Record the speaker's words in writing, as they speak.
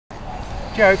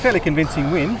Joe, fairly convincing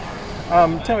win.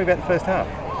 Tell me about the first half.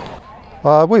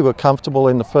 We were comfortable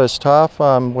in the first half.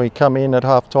 We come in at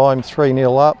half time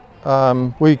 3-0 up.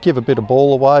 We give a bit of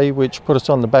ball away, which put us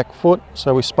on the back foot,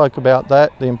 so we spoke about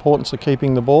that, the importance of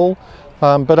keeping the ball,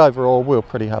 but overall we were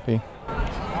pretty happy.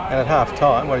 And at half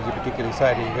time, what did you particularly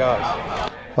say to you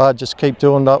guys? Just keep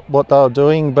doing what they were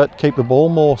doing, but keep the ball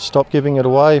more, stop giving it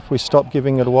away. If we stop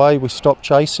giving it away, we stop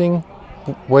chasing.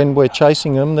 When we're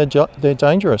chasing them, they're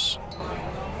dangerous.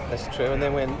 That's true, and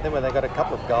then when they got a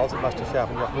couple of goals, it must have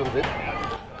sharpened you up a little bit.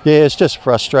 Yeah, it's just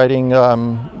frustrating.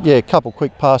 A couple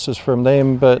quick passes from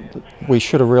them, but we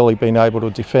should have really been able to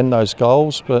defend those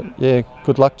goals. But yeah,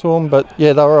 good luck to them. But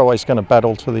yeah, they were always going to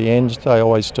battle to the end. They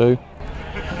always do.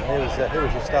 Who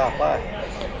was your star player?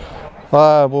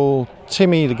 Well,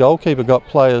 Timmy, the goalkeeper, got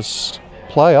player,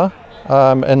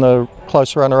 and the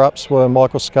close runner-ups were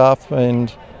Michael Scarf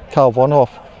and Carl Vonhoff.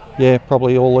 Yeah,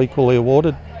 probably all equally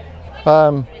awarded.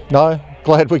 No,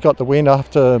 glad we got the win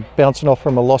after bouncing off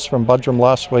from a loss from Budrum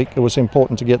last week. It was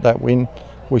important to get that win.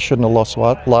 We shouldn't have lost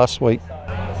last week.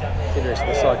 It's interesting,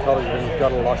 the psychology when you've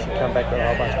got a loss, you come back with a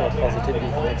whole bunch more positivity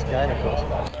for the next game, of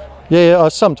course. Yeah,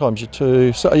 sometimes you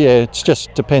too. So yeah, it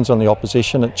just depends on the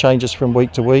opposition. It changes from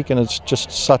week to week, and it's just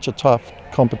such a tough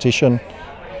competition.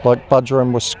 Like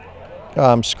Budrum was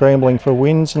scrambling for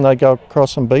wins, and they go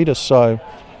across and beat us. So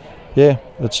yeah,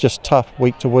 it's just tough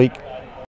week to week.